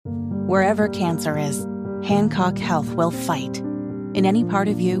Wherever cancer is, Hancock Health will fight. In any part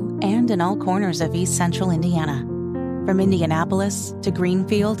of you and in all corners of East Central Indiana. From Indianapolis to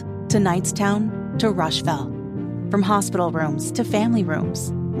Greenfield to Knightstown to Rushville. From hospital rooms to family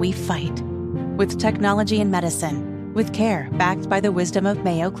rooms, we fight. With technology and medicine, with care backed by the wisdom of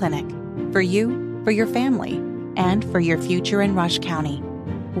Mayo Clinic. For you, for your family, and for your future in Rush County.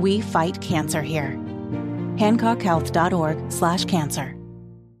 We fight cancer here. HancockHealth.org/cancer.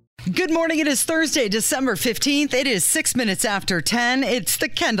 Good morning. It is Thursday, December 15th. It is 6 minutes after 10. It's the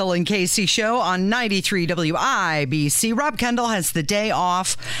Kendall and Casey Show on 93 WIBC. Rob Kendall has the day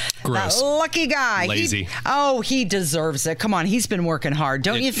off. Gross. That lucky guy. Lazy. He deserves it. Come on. He's been working hard,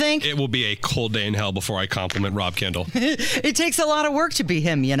 don't you think? It will be a cold day in hell before I compliment Rob Kendall. It takes a lot of work to be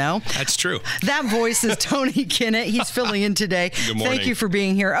him, you know? That's true. That voice is Tony Kinnett. He's filling in today. Good morning. Thank you for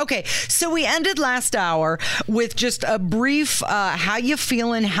being here. Okay, so we ended last hour with just a brief how you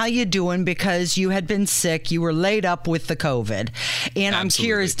feeling, how you doing, because you had been sick. You were laid up with the COVID. And I'm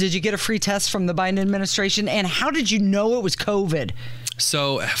curious, did you get a free test from the Biden administration? And how did you know it was COVID?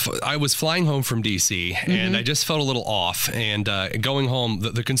 So I was flying home from D.C. and I just felt a little off. And going home,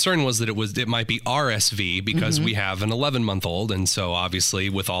 the concern was that it might be RSV because we have an 11-month-old. And so obviously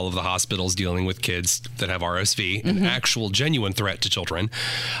with all of the hospitals dealing with kids that have RSV, an actual genuine threat to children,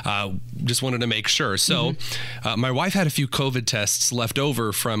 just wanted to make sure. So my wife had a few COVID tests left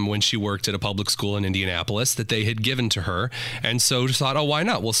over from when she worked at a public school in Indianapolis that they had given to her. And so just thought, oh, why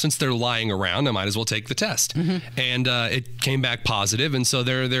not? Well, since they're lying around, I might as well take the test. And it came back positive. And so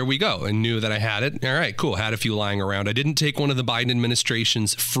there we go, and knew that I had it. All right, cool. Had a few lying around. I didn't take one of the Biden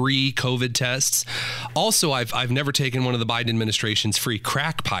administration's free COVID tests. Also, I've never taken one of the Biden administration's free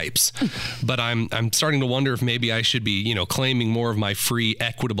crack pipes, but I'm starting to wonder if maybe I should be, claiming more of my free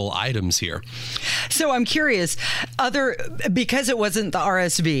equitable items here. So I'm curious, because it wasn't the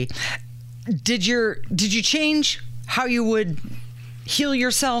RSV, did you change how you would heal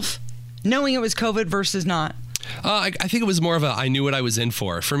yourself knowing it was COVID versus not? I think it was more of I knew what I was in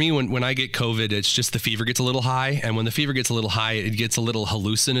for. For me, when I get COVID, it's just the fever gets a little high, and when the fever gets a little high, it gets a little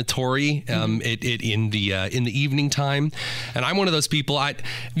hallucinatory. It in the evening time, and I'm one of those people. Are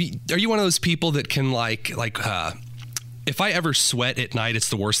you one of those people that can if I ever sweat at night, it's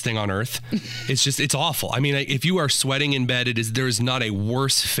the worst thing on earth. It's awful. I mean, if you are sweating in bed, there is not a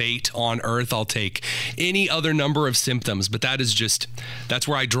worse fate on earth. I'll take any other number of symptoms, but that's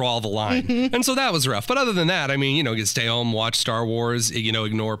where I draw the line. And so that was rough. But other than that, I mean, you stay home, watch Star Wars,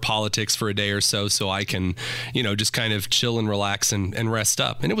 ignore politics for a day or so I can, just kind of chill and relax and rest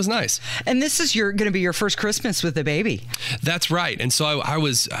up. And it was nice. And this is going to be your first Christmas with the baby. That's right. And so I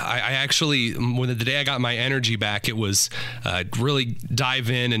actually, when the day I got my energy back, it was really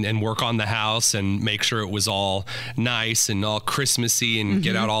dive in and work on the house and make sure it was all nice and all Christmassy and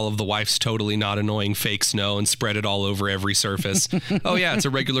get out all of the wife's totally not annoying fake snow and spread it all over every surface. Oh yeah, it's a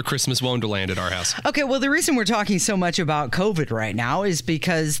regular Christmas wonderland at our house. Okay, well, the reason we're talking so much about COVID right now is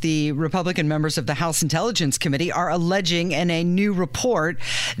because the Republican members of the House Intelligence Committee are alleging in a new report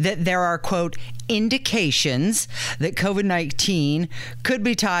that there are, quote, indications that COVID-19 could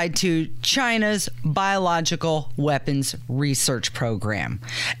be tied to China's biological weapons research program,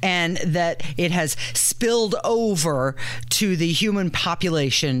 and that it has spilled over to the human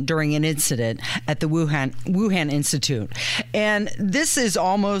population during an incident at the Wuhan Institute. And this is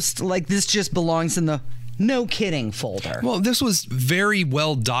almost like this just belongs in the no kidding folder. Well, this was very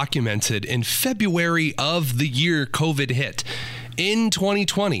well documented in February of the year COVID hit. In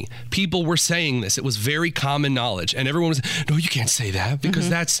 2020, people were saying this. It was very common knowledge. And everyone was, no, you can't say that because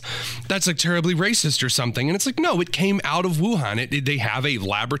that's like terribly racist or something. And it's like, no, it came out of Wuhan. They have a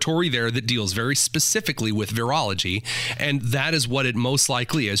laboratory there that deals very specifically with virology. And that is what it most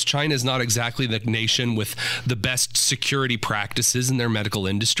likely is. China is not exactly the nation with the best security practices in their medical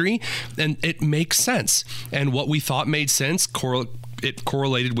industry. And it makes sense. And what we thought made sense, it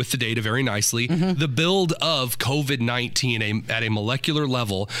correlated with the data very nicely. The build of COVID-19 at a molecular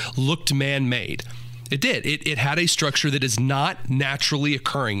level looked man-made. It did. It had a structure that is not naturally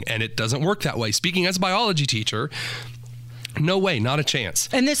occurring, and it doesn't work that way. Speaking as a biology teacher, no way, not a chance.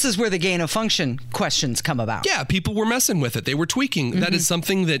 And this is where the gain of function questions come about. Yeah, people were messing with it. They were tweaking. That is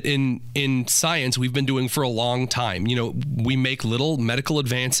something that in science we've been doing for a long time. We make little medical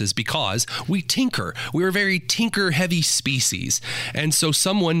advances because we tinker. We're a very tinker-heavy species. And so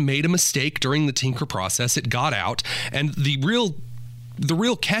someone made a mistake during the tinker process. It got out. And the real the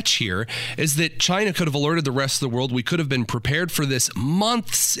real catch here is that China could have alerted the rest of the world. We could have been prepared for this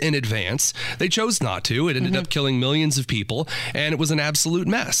months in advance. They chose not to. It ended up killing millions of people, and it was an absolute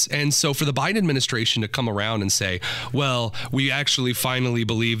mess. And so for the Biden administration to come around and say, well, we actually finally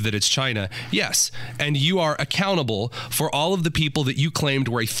believe that it's China. Yes. And you are accountable for all of the people that you claimed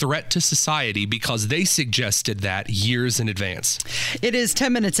were a threat to society because they suggested that years in advance. It is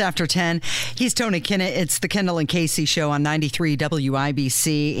 10 minutes after 10. He's Tony Kinnett. It's the Kendall and Casey show on 93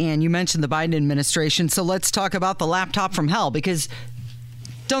 WIBC. And you mentioned the Biden administration. So let's talk about the laptop from hell, because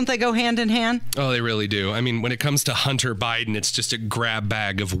don't they go hand in hand? Oh, they really do. I mean, when it comes to Hunter Biden, it's just a grab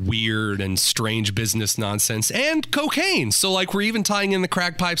bag of weird and strange business nonsense and cocaine. So, like, we're even tying in the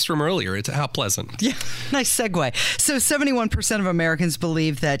crack pipes from earlier. It's how pleasant. Yeah, nice segue. So 71% of Americans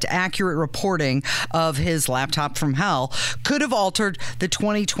believe that accurate reporting of his laptop from hell could have altered the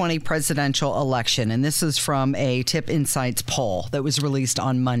 2020 presidential election. And this is from a Tip Insights poll that was released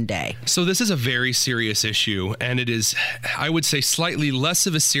on Monday. So this is a very serious issue, and it is, I would say, slightly less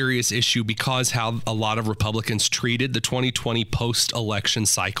of a serious issue because how a lot of Republicans treated the 2020 post-election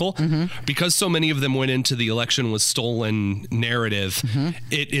cycle. Because so many of them went into the election was stolen narrative,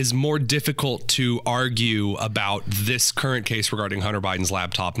 it is more difficult to argue about this current case regarding Hunter Biden's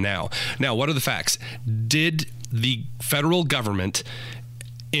laptop now. Now, what are the facts? Did the federal government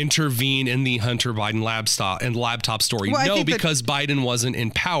intervene in the Hunter Biden laptop story? Well, no, because Biden wasn't in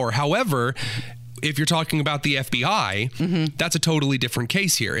power. However, if you're talking about the FBI, that's a totally different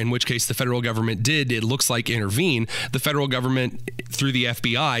case here, in which case the federal government did, it looks like, intervene. The federal government, through the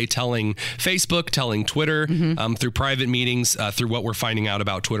FBI, telling Facebook, telling Twitter, through private meetings, through what we're finding out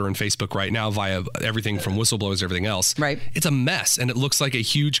about Twitter and Facebook right now via everything from whistleblowers, everything else. Right. It's a mess, and it looks like a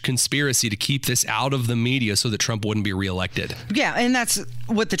huge conspiracy to keep this out of the media so that Trump wouldn't be reelected. Yeah, and that's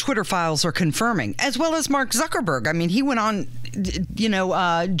what the Twitter files are confirming, as well as Mark Zuckerberg. I mean, he went on,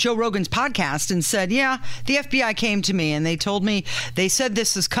 Joe Rogan's podcast and said, yeah, the FBI came to me and they told me, they said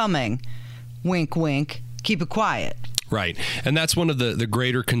this is coming. Wink, wink. Keep it quiet. Right. And that's one of the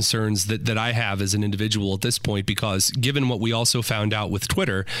greater concerns that I have as an individual at this point, because given what we also found out with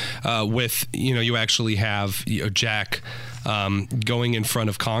Twitter, you actually have Jack going in front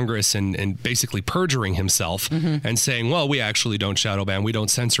of Congress and basically perjuring himself and saying, well, we actually don't shadow ban, we don't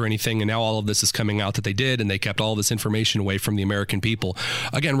censor anything. And now all of this is coming out that they did, and they kept all this information away from the American people.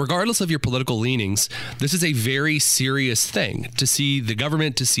 Again, regardless of your political leanings, this is a very serious thing to see the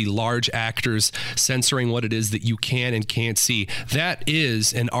government, to see large actors censoring what it is that you can and can't see. That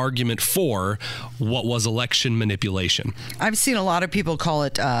is an argument for what was election manipulation. I've seen a lot of people call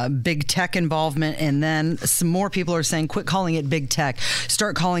it big tech involvement, and then some more people are saying, quit calling it big tech,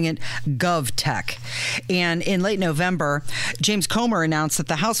 start calling it gov tech. And in late November, James Comer announced that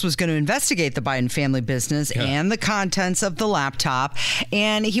the House was going to investigate the Biden family business and the contents of the laptop.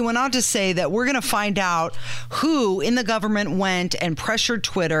 And he went on to say that we're going to find out who in the government went and pressured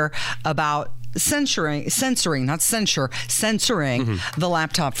Twitter about censoring the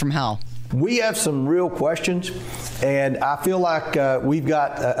laptop from hell. We have some real questions, and I feel like we've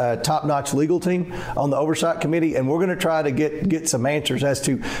got a top-notch legal team on the Oversight Committee, and we're going to try to get some answers as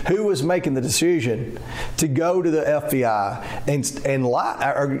to who was making the decision to go to the FBI and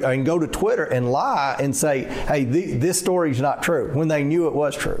lie, and go to Twitter and lie and say, hey, this story's not true, when they knew it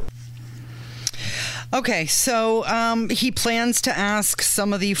was true. Okay, so he plans to ask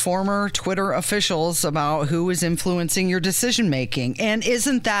some of the former Twitter officials about who is influencing your decision making. And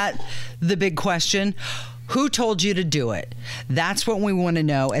isn't that the big question? Who told you to do it? That's what we want to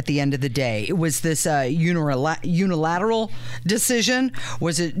know at the end of the day. Was this a unilateral decision?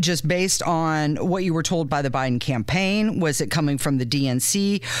 Was it just based on what you were told by the Biden campaign? Was it coming from the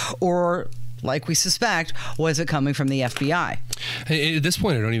DNC? Or, like we suspect, was it coming from the FBI? At this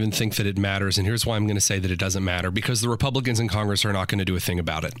point, I don't even think that it matters. And here's why I'm going to say that it doesn't matter. Because the Republicans in Congress are not going to do a thing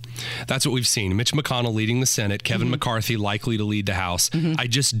about it. That's what we've seen. Mitch McConnell leading the Senate, Kevin McCarthy likely to lead the House. I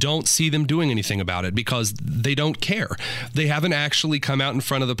just don't see them doing anything about it because they don't care. They haven't actually come out in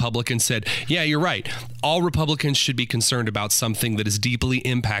front of the public and said, yeah, you're right. All Republicans should be concerned about something that is deeply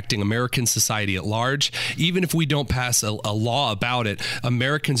impacting American society at large. Even if we don't pass a law about it,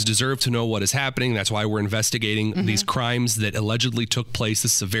 Americans deserve to know what is happening. That's why we're investigating these crimes that allegedly took place.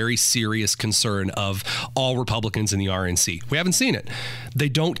 This is a very serious concern of all Republicans in the RNC. We haven't seen it. They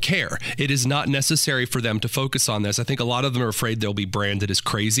don't care. It is not necessary for them to focus on this. I think a lot of them are afraid they'll be branded as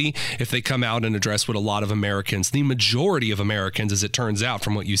crazy if they come out and address what a lot of Americans, the majority of Americans, as it turns out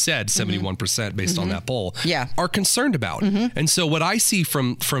from what you said, 71% based on that poll, are concerned about. And so what I see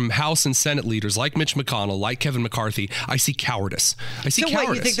from House and Senate leaders like Mitch McConnell, like Kevin McCarthy, I see cowardice. I see cowardice.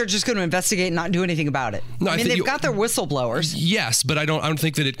 What, you think they're just going to investigate investigate and not do anything about it. No, I mean, they've got their whistleblowers. Yes, but I don't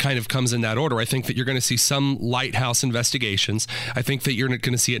think that it kind of comes in that order. I think that you're going to see some lighthouse investigations. I think that you're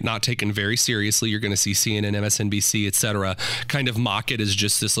going to see it not taken very seriously. You're going to see CNN, MSNBC, et cetera, kind of mock it as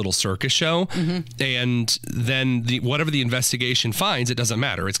just this little circus show. And then whatever the investigation finds, it doesn't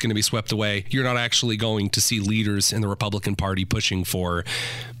matter. It's going to be swept away. You're not actually going to see leaders in the Republican Party pushing for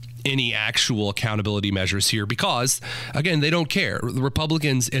any actual accountability measures here because, again, they don't care. The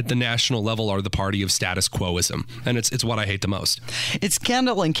Republicans at the national level are the party of status quoism, and it's what I hate the most. It's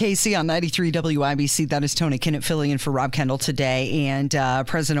Kendall and Casey on 93 WIBC. That is Tony Kinnett filling in for Rob Kendall today, and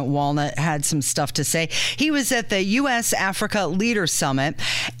President Walnut had some stuff to say. He was at the U.S.-Africa Leaders Summit,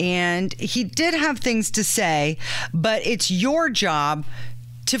 and he did have things to say, but it's your job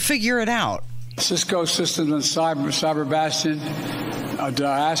to figure it out. Cisco Systems and Cyber Bastion, a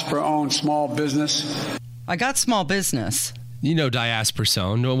diaspora-owned small business. I got small business. You know diaspora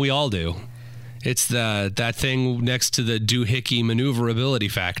zone. No, we all do. It's that thing next to the doohickey maneuverability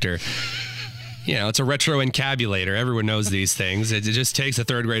factor. You know, it's a retro-encabulator. Everyone knows these things. It just takes a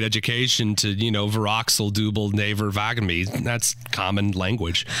third-grade education to, Veroxel, Dubel, Naver, Wagenby. That's common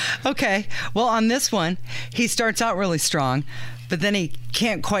language. Okay. Well, on this one, he starts out really strong, but then he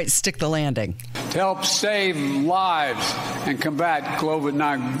can't quite stick the landing. To help save lives and combat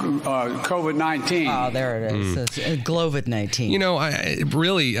COVID-19. Oh, there it is. It's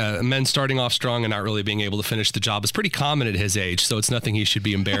COVID-19. Men starting off strong and not really being able to finish the job is pretty common at his age, so it's nothing he should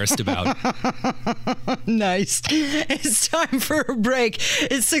be embarrassed about. Nice. It's time for a break.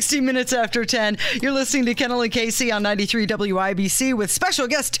 It's 60 minutes after 10. You're listening to Kendall and Casey on 93 WIBC with special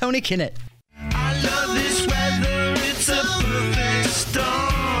guest Tony Kinnett. I love this weather. It's a perfect storm.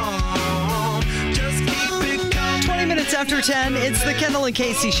 Just keep it coming. 20 minutes after 10, it's the Kendall and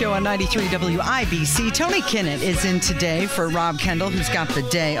Casey show on 93 WIBC. Tony Kinnett is in today for Rob Kendall, who's got the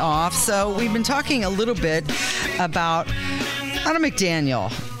day off. So we've been talking a little bit about Anna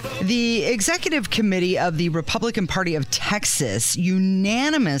McDaniel. The executive committee of the Republican Party of Texas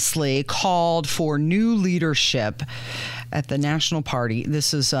unanimously called for new leadership at the National Party.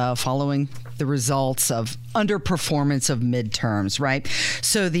 This is following the results of underperformance of midterms, right?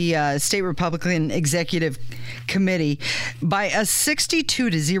 So the state Republican Executive Committee, by a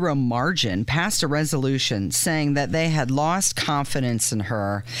 62-0 margin, passed a resolution saying that they had lost confidence in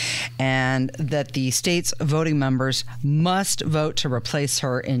her and that the state's voting members must vote to replace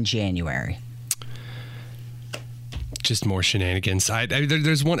her in January. Just more shenanigans.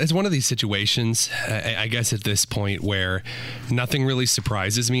 It's one of these situations, I guess, at this point where nothing really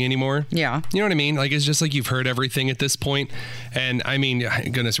surprises me anymore. Yeah. You know what I mean? Like, it's just like you've heard everything at this point. And I mean,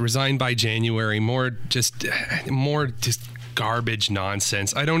 goodness, resign by January, more just garbage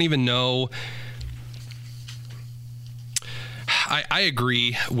nonsense. I don't even know. I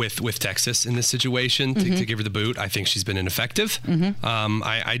agree with Texas in this situation to give her the boot. I think she's been ineffective. It's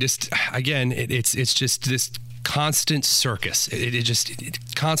just this constant circus.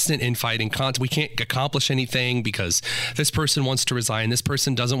 Constant infighting. We can't accomplish anything because this person wants to resign. This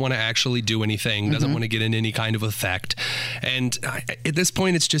person doesn't want to actually do anything, doesn't want to get in any kind of effect. And at this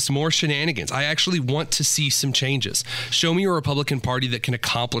point, it's just more shenanigans. I actually want to see some changes. Show me a Republican Party that can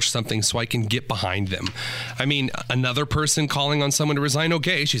accomplish something so I can get behind them. I mean, another person calling on someone to resign,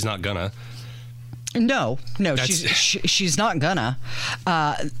 okay, she's not gonna. No, she's not gonna.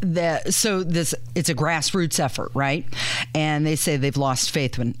 It's a grassroots effort, right? And they say they've lost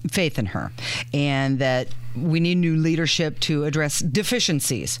faith in her, and that we need new leadership to address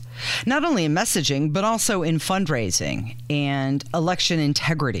deficiencies, not only in messaging, but also in fundraising and election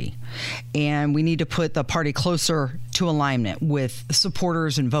integrity. And we need to put the party closer to alignment with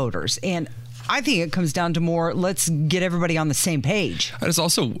supporters and voters. And I think it comes down to more, let's get everybody on the same page. And it's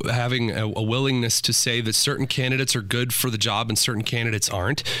also having a willingness to say that certain candidates are good for the job and certain candidates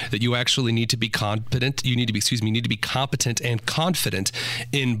aren't, that you actually need to be competent. You need to be competent and confident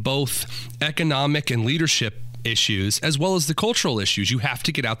in both economic and leadership issues as well as the cultural issues. You have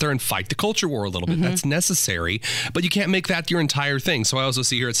to get out there and fight the culture war a little bit. That's necessary, but you can't make that your entire thing. So I also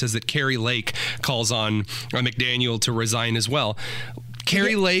see here it says that Carrie Lake calls on McDaniel to resign as well.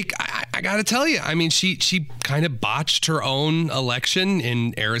 Carrie Lake, I got to tell you, I mean, she kind of botched her own election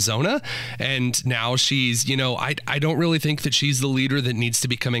in Arizona, and now she's, I don't really think that she's the leader that needs to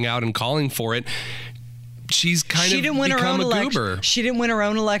be coming out and calling for it. She's become a goober. She didn't win her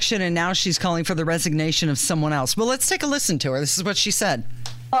own election, and now she's calling for the resignation of someone else. Well, let's take a listen to her. This is what she said.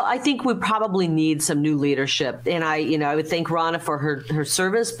 Well, I think we probably need some new leadership, and I would thank Ronna for her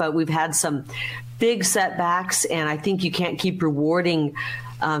service, but we've had some big setbacks, and I think you can't keep rewarding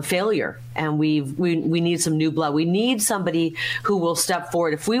failure, and we need some new blood. We need somebody who will step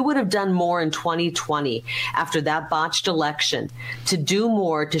forward. If we would have done more in 2020 after that botched election, to do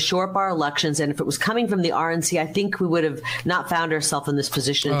more to shore up our elections, and if it was coming from the RNC, I think we would have not found ourselves in this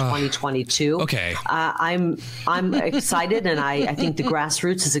position in 2022. Okay, I'm excited, and I think the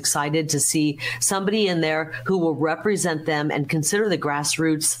grassroots is excited to see somebody in there who will represent them and consider the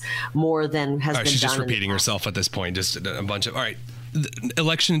grassroots more than has been done. She's just repeating herself at this point. Just a bunch of all right.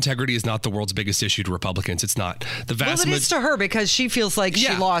 Election integrity is not the world's biggest issue to Republicans. It's not. Well, it is to her because she feels like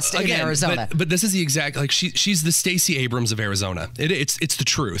she lost in Arizona. But this is the exact, like, she's the Stacey Abrams of Arizona. It's the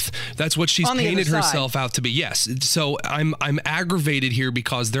truth. That's what she's painted herself out to be. Yes. So I'm aggravated here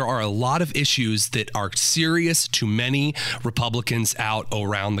because there are a lot of issues that are serious to many Republicans out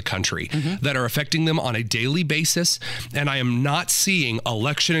around the country that are affecting them on a daily basis. And I am not seeing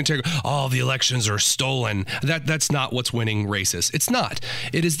election integrity. Oh, the elections are stolen. That's not what's winning races. It's not.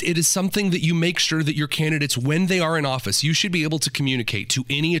 It is something that you make sure that your candidates, when they are in office, you should be able to communicate to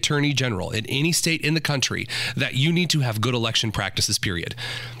any attorney general in any state in the country that you need to have good election practices, period.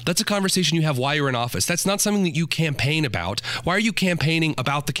 That's a conversation you have while you're in office. That's not something that you campaign about. Why are you campaigning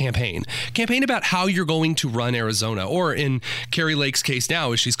about the campaign? Campaign about how you're going to run Arizona. Or in Carrie Lake's case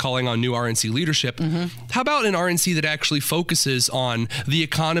now, as she's calling on new RNC leadership, how about an RNC that actually focuses on the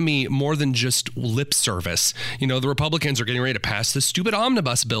economy more than just lip service? You know, the Republicans are getting ready to pass this stupid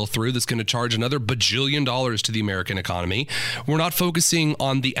omnibus bill through that's going to charge another bajillion dollars to the American economy. We're not focusing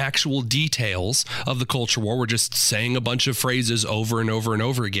on the actual details of the culture war. We're just saying a bunch of phrases over and over and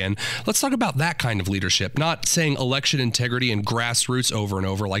over again. Let's talk about that kind of leadership, not saying election integrity and grassroots over and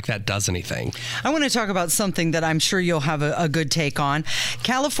over like that does anything. I want to talk about something that I'm sure you'll have a good take on.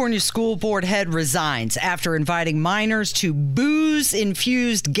 California school board head resigns after inviting minors to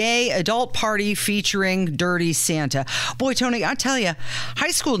booze-infused gay adult party featuring Dirty Santa. Boy, Tony, I tell you, high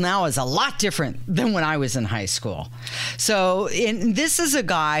school now is a lot different than when I was in high school. So this is a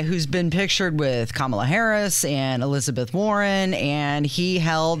guy who's been pictured with Kamala Harris and Elizabeth Warren, and he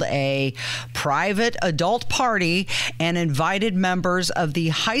held a private adult party and invited members of the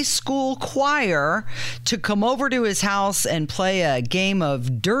high school choir to come over to his house and play a game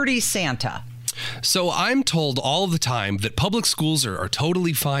of Dirty Santa. So I'm told all the time that public schools are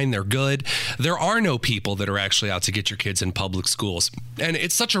totally fine. They're good. There are no people that are actually out to get your kids in public schools. And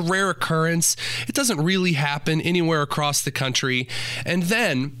it's such a rare occurrence. It doesn't really happen anywhere across the country. And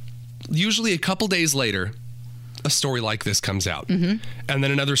then usually a couple days later, a story like this comes out. And then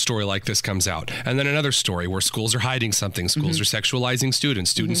another story like this comes out. And then another story where schools are hiding something. Schools are sexualizing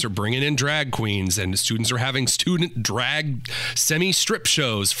students. Students are bringing in drag queens, and students are having student drag semi-strip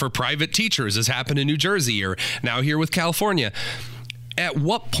shows for private teachers, as happened in New Jersey or now here with California. At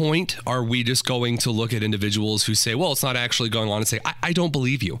what point are we just going to look at individuals who say, well, it's not actually going on, and say, I don't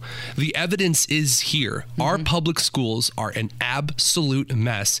believe you? The evidence is here. Our public schools are an absolute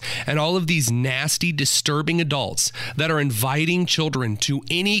mess. And all of these nasty, disturbing adults that are inviting children to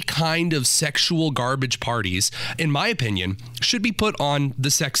any kind of sexual garbage parties, in my opinion, should be put on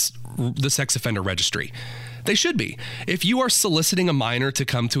the sex offender registry. They should be. If you are soliciting a minor to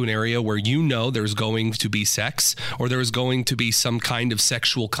come to an area where you know there's going to be sex or there's going to be some kind of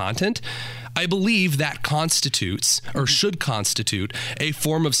sexual content, I believe that constitutes or should constitute a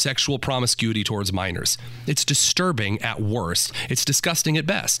form of sexual promiscuity towards minors. It's disturbing at worst. It's disgusting at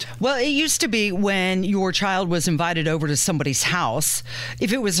best. Well, it used to be when your child was invited over to somebody's house.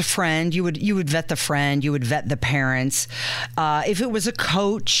 If it was a friend, you would vet the friend, you would vet the parents. If it was a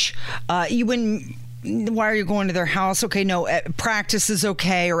coach, you wouldn't. Why are you going to their house? Okay, no, practice is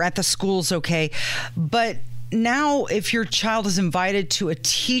okay, or at the school's okay. But now if your child is invited to a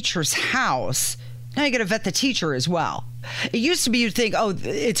teacher's house, now you got to vet the teacher as well. It used to be you'd think, oh,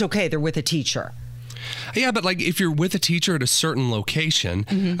 it's okay, they're with a teacher. Yeah, but like if you're with a teacher at a certain location,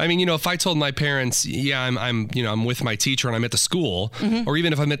 I mean, you know, if I told my parents, yeah, I'm with my teacher and I'm at the school, or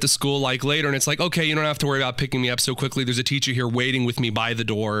even if I'm at the school like later and it's like, okay, you don't have to worry about picking me up so quickly. There's a teacher here waiting with me by the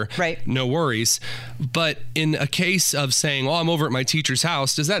door. Right. No worries. But in a case of saying, oh, I'm over at my teacher's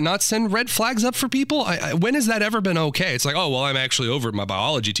house, does that not send red flags up for people? When has that ever been okay? It's like, oh, well, I'm actually over at my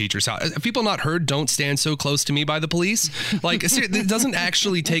biology teacher's house. Have people not heard "Don't stand so close to me" by the police? Like, it doesn't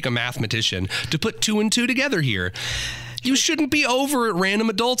actually take a mathematician to put two and two together here. You shouldn't be over at random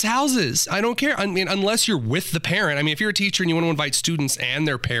adults' houses. I don't care. I mean, unless you're with the parent. I mean, if you're a teacher and you want to invite students and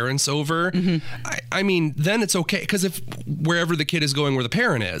their parents over, I mean, then it's okay. Because if wherever the kid is going, where the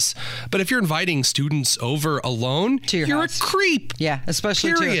parent is. But if you're inviting students over alone, to your you're house. a creep. Yeah,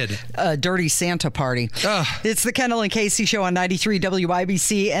 especially Period. to a dirty Santa party. Ugh. It's the Kendall and Casey Show on 93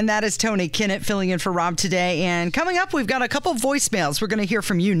 WIBC, and that is Tony Kinnett filling in for Rob today. And coming up, we've got a couple voicemails. We're going to hear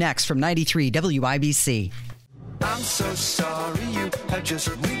from you next from 93 WIBC. I'm so sorry you have just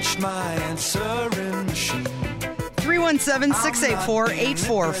reached my answering machine.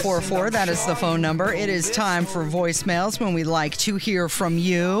 317-684-8444. That is the phone number. It is time for voicemails when we like to hear from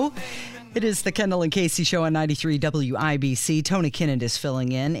you. It is the Kendall and Casey Show on 93 WIBC. Tony Kinnett is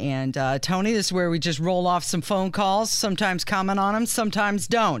filling in. And Tony, this is where we just roll off some phone calls, sometimes comment on them, sometimes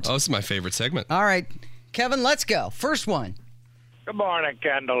don't. Oh, this is my favorite segment. All right, Kevin, let's go. First one. Good morning,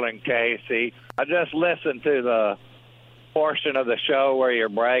 Kendall and Casey. I just listened to the portion of the show where you're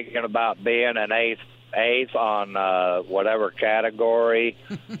bragging about being an eighth on whatever category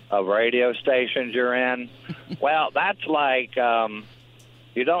of radio stations you're in. Well, that's like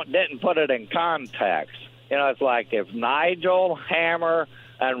you didn't put it in context. You know, it's like if Nigel, Hammer,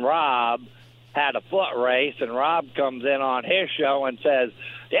 and Rob had a foot race, and Rob comes in on his show and says,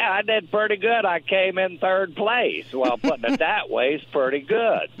 yeah, I did pretty good. I came in third place. Well, putting it that way is pretty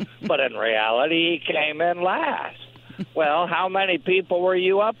good. But in reality, he came in last. Well, how many people were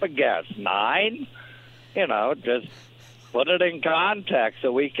you up against? 9? You know, just put it in context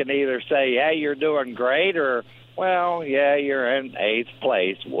so we can either say, yeah, you're doing great, or, well, yeah, you're in 8th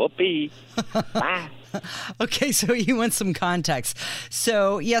place. Whoopee. Bye. Okay, so you want some context.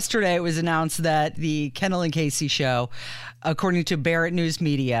 So yesterday it was announced that the Kendall and Casey Show, according to Barrett News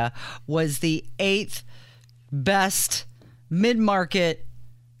Media, was the 8th best mid-market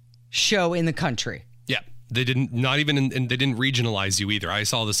show in the country. Yeah. They didn't they didn't regionalize you either. I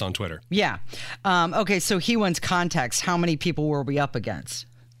saw this on Twitter. Yeah. Okay, so he wants context. How many people were we up against?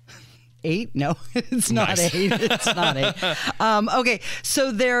 8? No, it's not Nice. 8. It's not 8. Okay,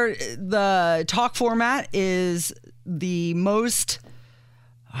 so the talk format is the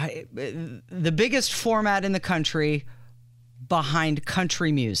biggest format in the country behind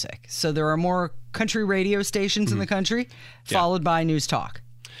country music. So there are more country radio stations in the country, followed by news talk.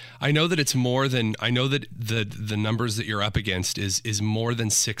 I know that it's more than, I know that the numbers that you're up against is more than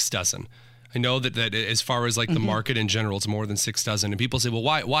 6 dozen. I know that as far as like the market in general, it's more than 6 dozen. And people say, well,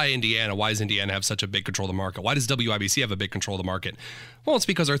 why Indiana? Why does Indiana have such a big control of the market? Why does WIBC have a big control of the market? Well, it's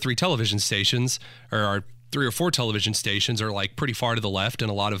because our 3 television stations, or our 3 or 4 television stations, are like pretty far to the left, and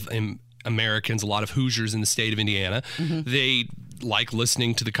a lot of Americans, a lot of Hoosiers in the state of Indiana, they like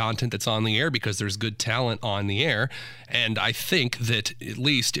listening to the content that's on the air because there's good talent on the air. And I think that, at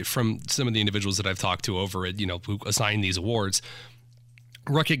least from some of the individuals that I've talked to over at, who assign these awards,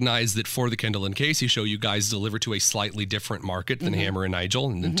 recognize that for the Kendall and Casey Show, you guys deliver to a slightly different market than Hammer and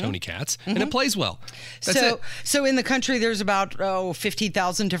Nigel and then Tony Katz, and it plays well. That's it. So in the country, there's about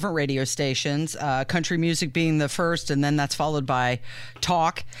 50,000 different radio stations, country music being the first, and then that's followed by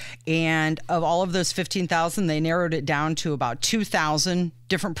talk. And of all of those 15,000, they narrowed it down to about 2,000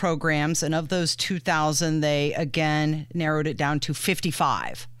 different programs. And of those 2,000, they again narrowed it down to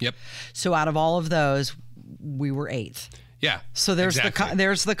 55. Yep. So out of all of those, we were 8th. Yeah. So there's exactly.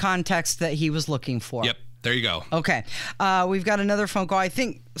 there's the context that he was looking for. Yep. There you go. Okay. We've got another phone call. I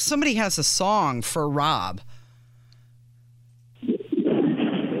think somebody has a song for Rob. Well,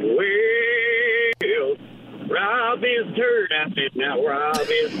 Rob is turd. I said, now Rob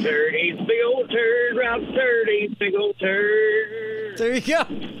is turd. He's a big old turd. Rob's turd. He's a big old turd. There you go.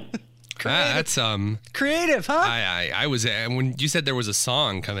 That's creative, huh? I was when you said there was a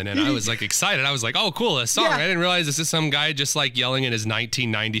song coming in, I was like excited. I was like, oh, cool, a song. Yeah. I didn't realize this is some guy just like yelling in his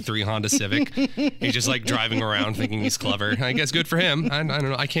 1993 Honda Civic. He's just like driving around thinking he's clever. I guess good for him. I don't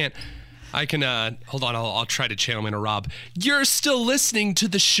know. I can hold on. I'll try to channel him into Rob. You're still listening to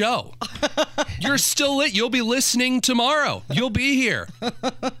the show. You're still lit. You'll be listening tomorrow. You'll be here.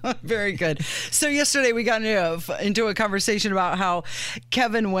 Very good. So yesterday we got into a conversation about how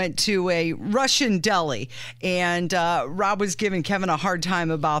Kevin went to a Russian deli, and Rob was giving Kevin a hard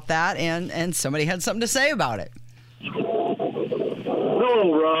time about that, and somebody had something to say about it.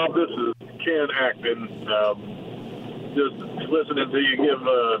 Hello, Rob. This is Ken Acton. Just listening to you give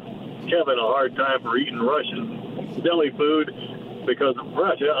Kevin a hard time for eating Russian deli food because of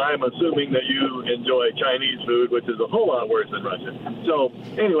Russia. I'm assuming that you enjoy Chinese food, which is a whole lot worse than Russian. So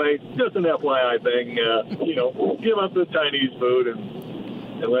anyway, just an FYI thing, give up the Chinese food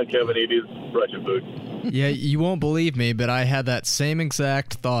and let Kevin eat his Russian food. Yeah, you won't believe me, but I had that same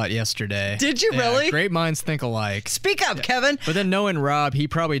exact thought yesterday. Did you really? Great minds think alike. Speak up, Kevin. But then knowing Rob, he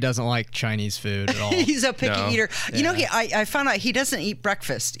probably doesn't like Chinese food at all. He's a picky eater. Yeah. You know, I found out he doesn't eat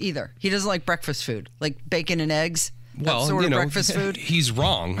breakfast either. He doesn't like breakfast food, like bacon and eggs. Well, sort of breakfast food. He's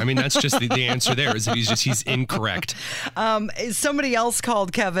wrong. I mean, that's just the answer there is that he's incorrect. Somebody else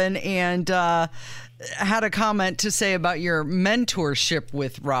called Kevin and had a comment to say about your mentorship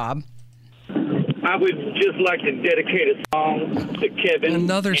with Rob. I would just like to dedicate a song to Kevin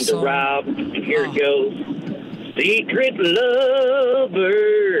Another and song. to Rob. Here it goes. Secret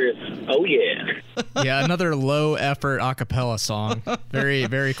lovers. Oh, yeah. Yeah, another low effort a cappella song. Very,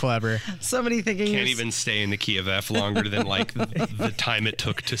 very clever. Somebody thinking Can't even stay in the key of F longer than like the time it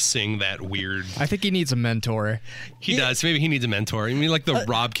took to sing that weird. I think he needs a mentor. He does. Maybe he needs a mentor. I mean, like the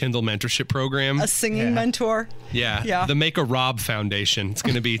Rob Kendall mentorship program. a singing mentor. Yeah. The Make a Rob Foundation. It's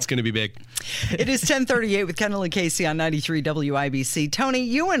gonna be big. It is 10:38 with Kendall and Casey on 93 WIBC.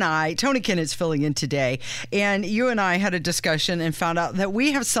 Tony Kinnett's filling in today, and you and I had a discussion and found out that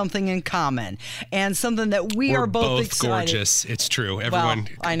we have something in common and something that we're both excited. Gorgeous. It's true. Everyone,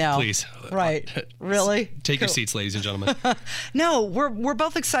 well, I know. Please. Right. Really? Take your seats, ladies and gentlemen. No, we're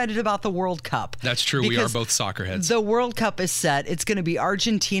both excited about the World Cup. That's true. We are both soccer heads. The World Cup is set. It's going to be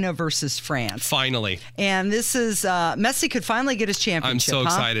Argentina versus France. Finally. And this is Messi could finally get his championship. I'm so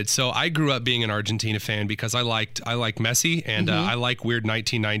excited. So I grew up being an Argentina fan because I like Messi and I like weird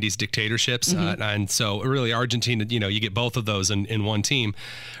 1990s dictatorships. And so really Argentina, you get both of those in one team.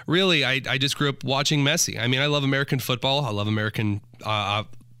 Really, I just grew up watching Messi. I mean, I love American football. I love American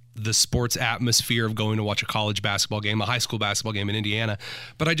the sports atmosphere of going to watch a college basketball game, a high school basketball game in Indiana.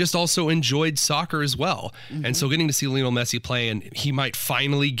 But I just also enjoyed soccer as well. And so getting to see Lionel Messi play, and he might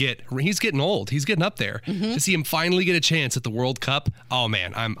finally he's getting old. He's getting up there. To see him finally get a chance at the World Cup. Oh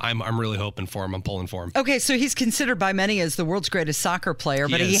man, I'm really hoping for him. I'm pulling for him. Okay, so he's considered by many as the world's greatest soccer player,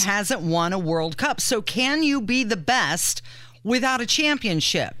 but he hasn't won a World Cup. So can you be the best without a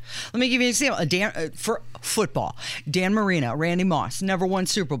championship? Let me give you an example. For football, Dan Marino, Randy Moss, never won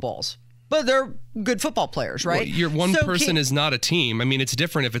Super Bowls, but they're good football players, right? Well, your one person is not a team. I mean, it's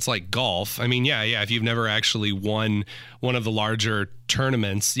different if it's like golf. I mean, yeah. If you've never actually won one of the larger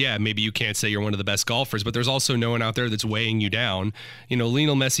tournaments, maybe you can't say you're one of the best golfers, but there's also no one out there that's weighing you down.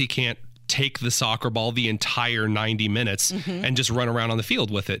 Lionel Messi can't take the soccer ball the entire 90 minutes and just run around on the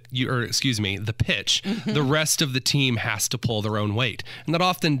field with it. The pitch. The rest of the team has to pull their own weight. And that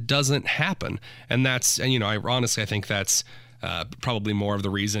often doesn't happen. And that's, I think that's probably more of the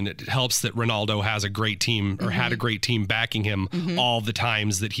reason. It helps that Ronaldo has a great team or had a great team backing him all the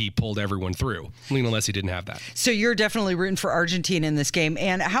times that he pulled everyone through. Lionel Messi didn't have that. So you're definitely rooting for Argentina in this game.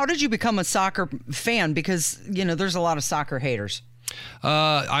 And how did you become a soccer fan? Because, there's a lot of soccer haters.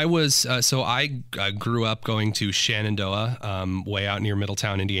 I grew up going to Shenandoah, way out near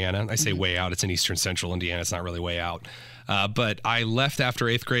Middletown, Indiana. I say way out, it's in eastern central Indiana. It's not really way out. But I left after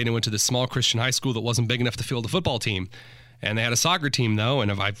 8th grade and went to this small Christian high school that wasn't big enough to field a football team. And they had a soccer team though.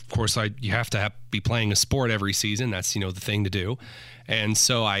 And you have to be playing a sport every season. That's, the thing to do. And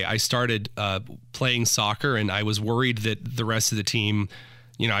so I started playing soccer, and I was worried that the rest of the team,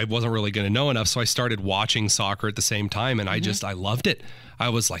 I wasn't really going to know enough. So I started watching soccer at the same time, and I loved it. I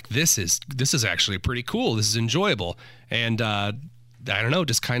was like, this is actually pretty cool. This is enjoyable. And I don't know,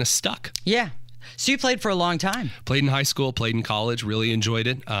 just kind of stuck. Yeah. So you played for a long time. Played in high school, played in college, really enjoyed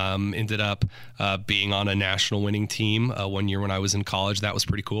it. Ended up being on a national winning team one year when I was in college. That was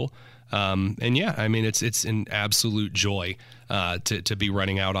pretty cool. It's an absolute joy to be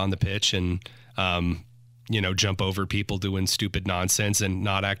running out on the pitch and jump over people doing stupid nonsense and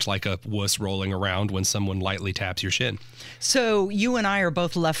not act like a wuss rolling around when someone lightly taps your shin. So you and I are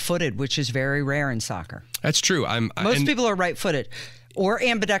both left-footed, which is very rare in soccer. That's true. Most people are right-footed. Or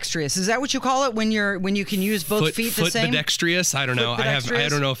ambidextrous. Is that what you call it when you can use both feet the same? Footbidextrous? I don't know. I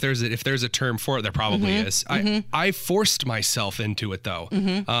don't know if there's a term for it. There probably is. I forced myself into it though.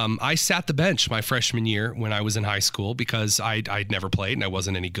 I sat the bench my freshman year when I was in high school because I'd never played and I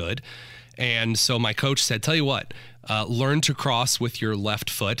wasn't any good. And so my coach said, tell you what, learn to cross with your left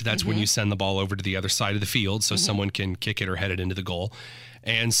foot. That's when you send the ball over to the other side of the field so someone can kick it or head it into the goal.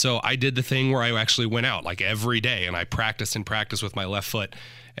 And so I did the thing where I actually went out like every day and I practiced with my left foot.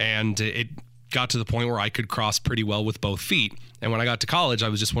 And it got to the point where I could cross pretty well with both feet. And when I got to college, I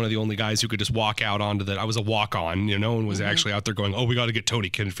was just one of the only guys who could just walk out onto I was a walk-on. No one was actually out there going, oh, we got to get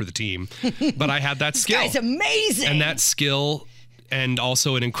Tony Kinnett for the team. But I had that skill. This guy's amazing. And that skill and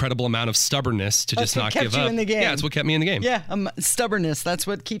also an incredible amount of stubbornness to just not give up. That's what kept you in the game. Yeah, it's what kept me in the game. Yeah, stubbornness. That's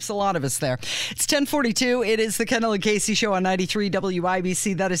what keeps a lot of us there. It's 10:42. It is the Kendall and Casey Show on 93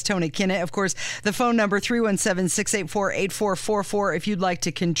 WIBC. That is Tony Kinnett. Of course, the phone number 317-684-8444 if you'd like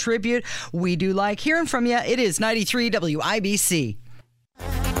to contribute. We do like hearing from you. It is 93 WIBC.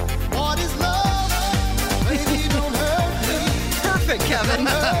 What is love? Baby, don't hurt me. Perfect, Kevin.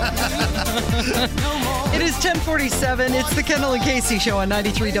 It is 10:47. It's the Kendall and Casey Show on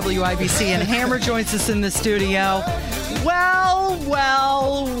 93 WIBC, and Hammer joins us in the studio. Well.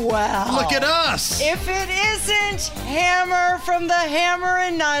 Look at us. If it isn't Hammer from the Hammer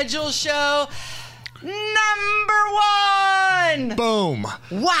and Nigel Show, number one. Boom.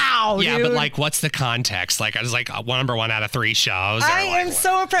 Wow, Yeah, dude. but like, what's the context? Like, I was like number 1 out of 3 shows. I am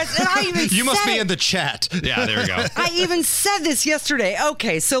so impressed. And I even You must said be it. in the chat. Yeah, there we go. I even said this yesterday.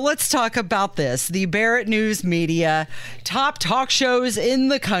 Okay, so let's talk about this. The Barrett News Media, top talk shows in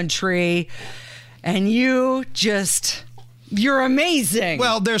the country. And you're amazing.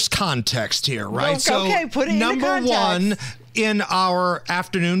 Well, there's context here, right? Okay, put it into number context. one in our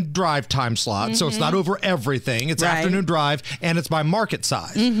afternoon drive time slot. So it's not over everything. It's Right. afternoon drive, and it's by market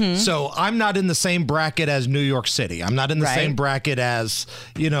size. So I'm not in the same bracket as New York City. I'm not in the Right. same bracket as,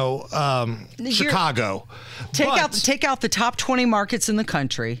 Chicago. Take out the top 20 markets in the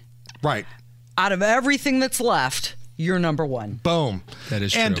country. Right. Out of everything that's left, you're number one. Boom. That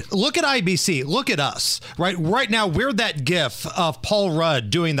is and true. look at IBC. Look at us. Right now, we're that gif of Paul Rudd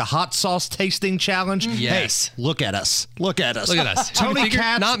doing the hot sauce tasting challenge. Yes. Hey, look at us. Look at us. Look at us. Tony Figure-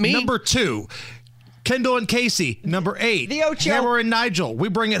 Katz, not me. number 2. Kendall and Casey, number 8. The Ocho. Hammer and Nigel, we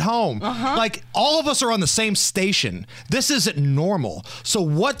bring it home. Like, all of us are on the same station. This isn't normal. So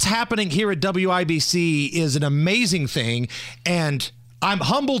what's happening here at WIBC is an amazing thing, and I'm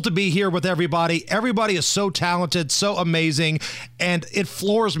humbled to be here with everybody. Everybody is so talented, so amazing, and it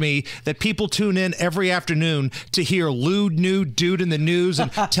floors me that people tune in every afternoon to hear lewd, nude dude in the news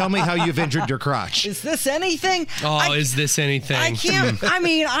and tell me how you've injured your crotch. Is this anything? Oh, is this anything? I can't. I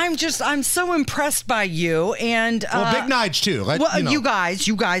mean, I'm so impressed by you and Well, Big Nige too.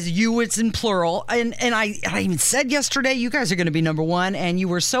 you guys, it's in plural, and I even said yesterday, you guys are going to be number one, and you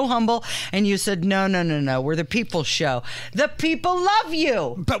were so humble, and you said, no, we're the people's show. The people love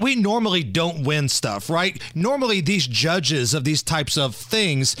you. But we normally don't win stuff, right? Normally, these judges of these types of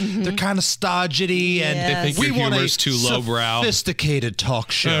things, they're kind of stodgy, and Yes. They think we your want a humor's too lowbrow. sophisticated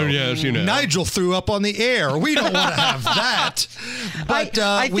talk show. Oh, yes, you know. Nigel threw up on the air. We don't want to have that. But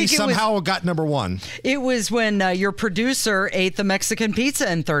I we think it somehow got number one. It was when your producer ate the Mexican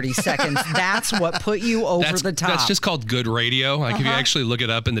pizza in 30 seconds. That's what put you over the top. That's just called good radio. Like if you actually look it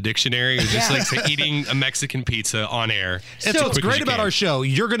up in the dictionary, it's just like say, eating a Mexican pizza on air. And so what's great about our show,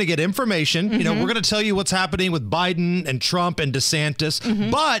 you're going to get information. You know, we're going to tell you what's happening with Biden and Trump and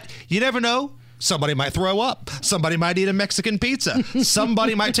DeSantis. But you never know. Somebody might throw up. Somebody might eat a Mexican pizza.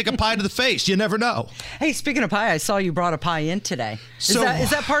 Somebody might take a pie to the face. You never know. Hey, speaking of pie, I saw you brought a pie in today. Is So-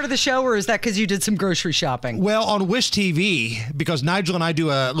 that part of the show, or is that because you did some grocery shopping? Well, on Wish TV, because Nigel and I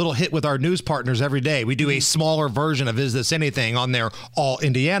do a little hit with our news partners every day, we do a smaller version of Is This Anything on their All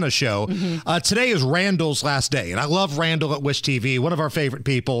Indiana show. Today is Randall's last day, and I love Randall at Wish TV, one of our favorite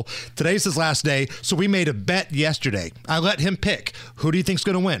people. Today's his last day, so we made a bet yesterday. I let him pick. Who do you think's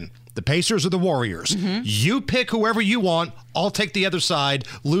going to win? The Pacers or the Warriors? You pick whoever you want. I'll take the other side.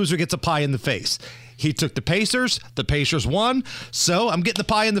 Loser gets a pie in the face. He took the Pacers. The Pacers won. So I'm getting the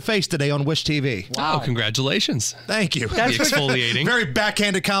pie in the face today on Wish TV. Wow, congratulations. Thank you. That's exfoliating. Very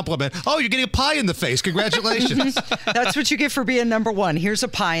backhanded compliment. Oh, you're getting a pie in the face. Congratulations. That's what you get for being number one. Here's a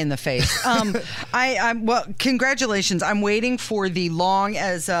pie in the face. Well, congratulations. I'm waiting for the long,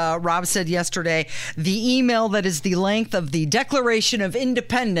 as Rob said yesterday, the email that is the length of the Declaration of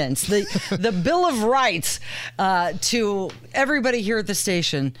Independence, the Bill of Rights to everybody here at the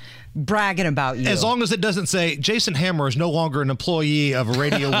station. Bragging about you. As long as it doesn't say Jason Hammer is no longer an employee of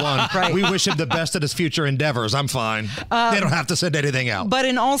Radio 1. Right. We wish him the best at his future endeavors. I'm fine. They don't have to send anything out. But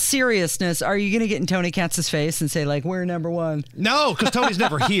in all seriousness, are you going to get in Tony Katz's face and say, like, we're number one? No, because Tony's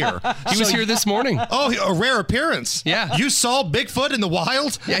never here. He was here this morning. Oh, a rare appearance. Yeah. You saw Bigfoot in the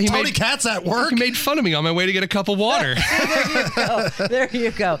wild? Yeah, Tony Katz at work? He made fun of me on my way to get a cup of water. There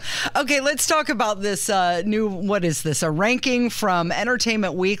you go. Okay, let's talk about this what is this? A ranking from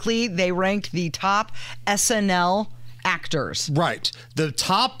Entertainment Weekly. They ranked the top SNL actors. Right. The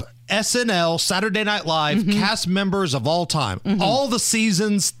top SNL, Saturday Night Live, cast members of all time. All the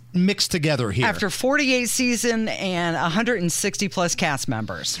seasons mixed together here. After 48 season and 160 plus cast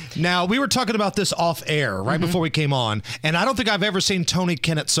members. Now, we were talking about this off air right before we came on, and I don't think I've ever seen Tony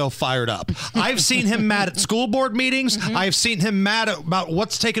Kennett so fired up. I've seen him mad at school board meetings. I've seen him mad about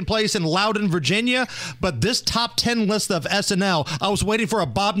what's taking place in Loudoun, Virginia. But this top 10 list of SNL, I was waiting for a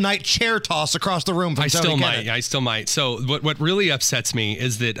Bob Knight chair toss across the room from Tony Kennett. I still might. So what really upsets me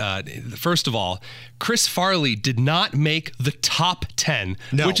is that, first of all, Chris Farley did not make the top 10,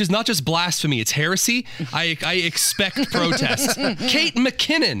 which is not just blasphemy, it's heresy. I expect protest. Kate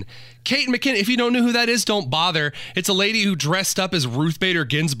McKinnon, if you don't know who that is, don't bother. It's a lady who dressed up as Ruth Bader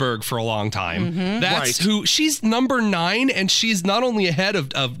Ginsburg for a long time. That's who, she's number 9, and she's not only ahead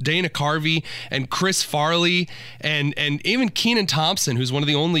of Dana Carvey and Chris Farley and even Kenan Thompson, who's one of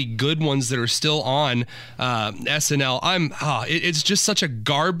the only good ones that are still on SNL. It's just such a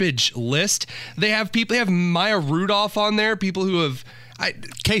garbage list. They have Maya Rudolph on there, people who have...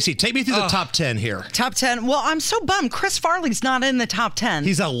 Casey, take me through the top 10 here. Top 10. Well, I'm so bummed. Chris Farley's not in the top 10.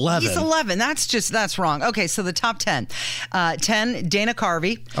 He's 11. He's 11. That's wrong. Okay, so the top 10. 10, Dana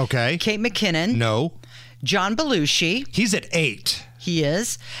Carvey. Okay. Kate McKinnon. No. John Belushi. He's at 8. He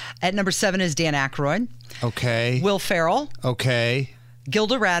is. At number 7 is Dan Aykroyd. Okay. Will Ferrell. Okay.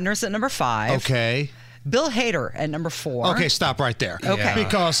 Gilda Radner's at number 5. Okay. Bill Hader at number 4. Okay, stop right there. Okay.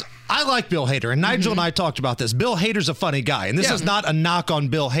 Because I like Bill Hader, and Nigel and I talked about this. Bill Hader's a funny guy, and this is not a knock on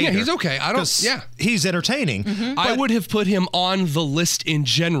Bill Hader. Yeah, he's okay. He's entertaining. I would have put him on the list in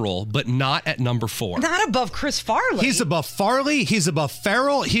general, but not at number 4. Not above Chris Farley. He's above Farley. He's above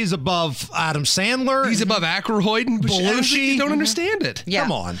Ferrell. He's above Adam Sandler. He's above Aykroyd and Belushi. You don't understand it. Yeah.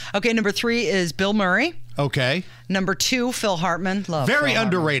 Come on. Okay, number 3 is Bill Murray. Okay. Number 2, Phil Hartman. Very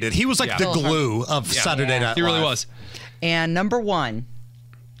underrated. He was like the glue of Saturday Night Live. He really was. And number 1,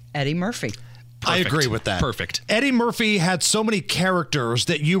 Eddie Murphy. I agree with that. Perfect. Eddie Murphy had so many characters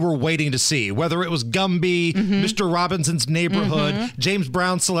that you were waiting to see, whether it was Gumby, Mr. Robinson's Neighborhood, James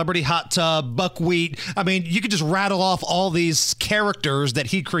Brown's Celebrity Hot Tub, Buckwheat. I mean, you could just rattle off all these characters that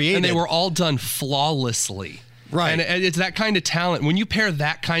he created. And they were all done flawlessly. Right. And it's that kind of talent. When you pair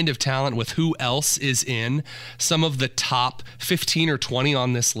that kind of talent with who else is in some of the top 15 or 20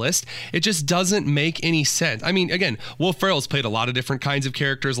 on this list, it just doesn't make any sense. I mean, again, Will Ferrell's played a lot of different kinds of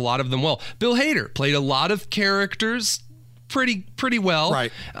characters, a lot of them well. Bill Hader played a lot of characters pretty well.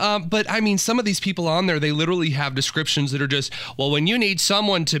 Right. But I mean, some of these people on there, they literally have descriptions that are just, well, when you need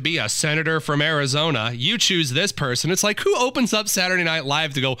someone to be a senator from Arizona, you choose this person. It's like, who opens up Saturday Night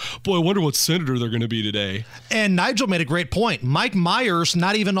Live to go, boy, I wonder what senator they're going to be today. And Nigel made a great point. Mike Myers,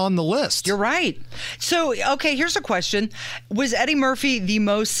 not even on the list. You're right. So, okay, here's a question. Was Eddie Murphy the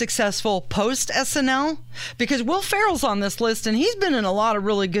most successful post-SNL? Because Will Ferrell's on this list, and he's been in a lot of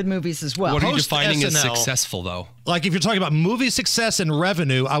really good movies as well. What are you defining Post-SNL, as successful, though? Like, if you're talking about movie success and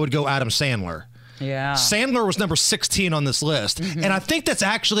revenue, I would go Adam Sandler. Yeah. Sandler was number 16 on this list. And I think that's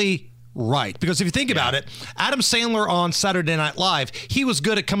actually right. Because if you think about it, Adam Sandler on Saturday Night Live, he was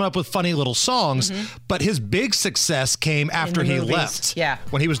good at coming up with funny little songs, but his big success came after he left. Yeah.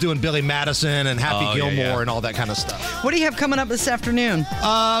 When he was doing Billy Madison and Happy Gilmore and all that kind of stuff. What do you have coming up this afternoon?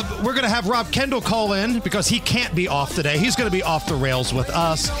 We're going to have Rob Kendall call in because he can't be off today. He's going to be off the rails with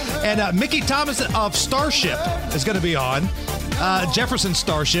us. And Mickey Thomas of Starship is going to be on. Jefferson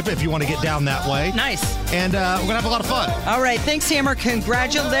Starship, if you want to get down that way. Nice. And we're going to have a lot of fun. All right. Thanks, Hammer.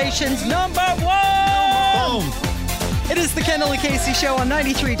 Congratulations. Number 1. Boom. It is the Kendall and Casey Show on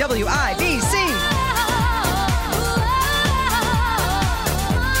 93 WIBC.